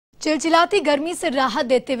चिलचिलाती गर्मी से राहत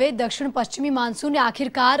देते हुए दक्षिण पश्चिमी मानसून ने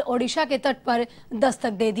आखिरकार ओडिशा के तट पर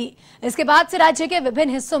दस्तक दे दी। इसके बाद से राज्य के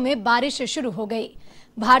विभिन्न हिस्सों में बारिश शुरू हो गई।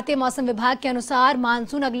 भारतीय मौसम विभाग के अनुसार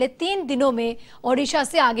मानसून अगले 3 दिनों में ओडिशा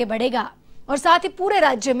से आगे बढ़ेगा और साथ ही पूरे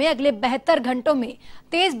राज्य में अगले 72 घंटों में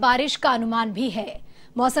तेज बारिश का अनुमान भी है।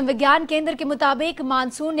 मौसम विज्ञान केंद्र के मुताबिक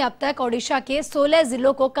मानसून ने अब तक ओडिशा के 16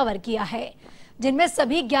 जिलों को कवर किया है, जिनमें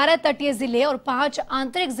सभी 11 तटीय जिले और 5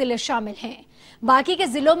 आंतरिक जिले शामिल हैं। बाकी के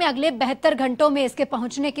जिलों में अगले 72 घंटों में इसके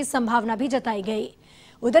पहुंचने की संभावना भी जताई गई।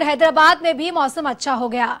 उधर हैदराबाद में भी मौसम अच्छा हो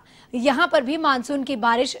गया। यहां पर भी मानसून की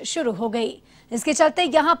बारिश शुरू हो गई। इसके चलते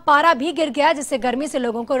यहां पारा भी गिर गया, जिससे गर्मी से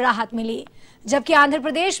लोगों को राहत मिली। जबकि आंध्र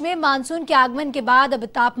प्रदेश में मानसून के आगमन के बाद अब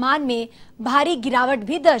तापमान में भारी गिरावट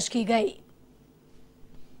भी दर्ज की गई।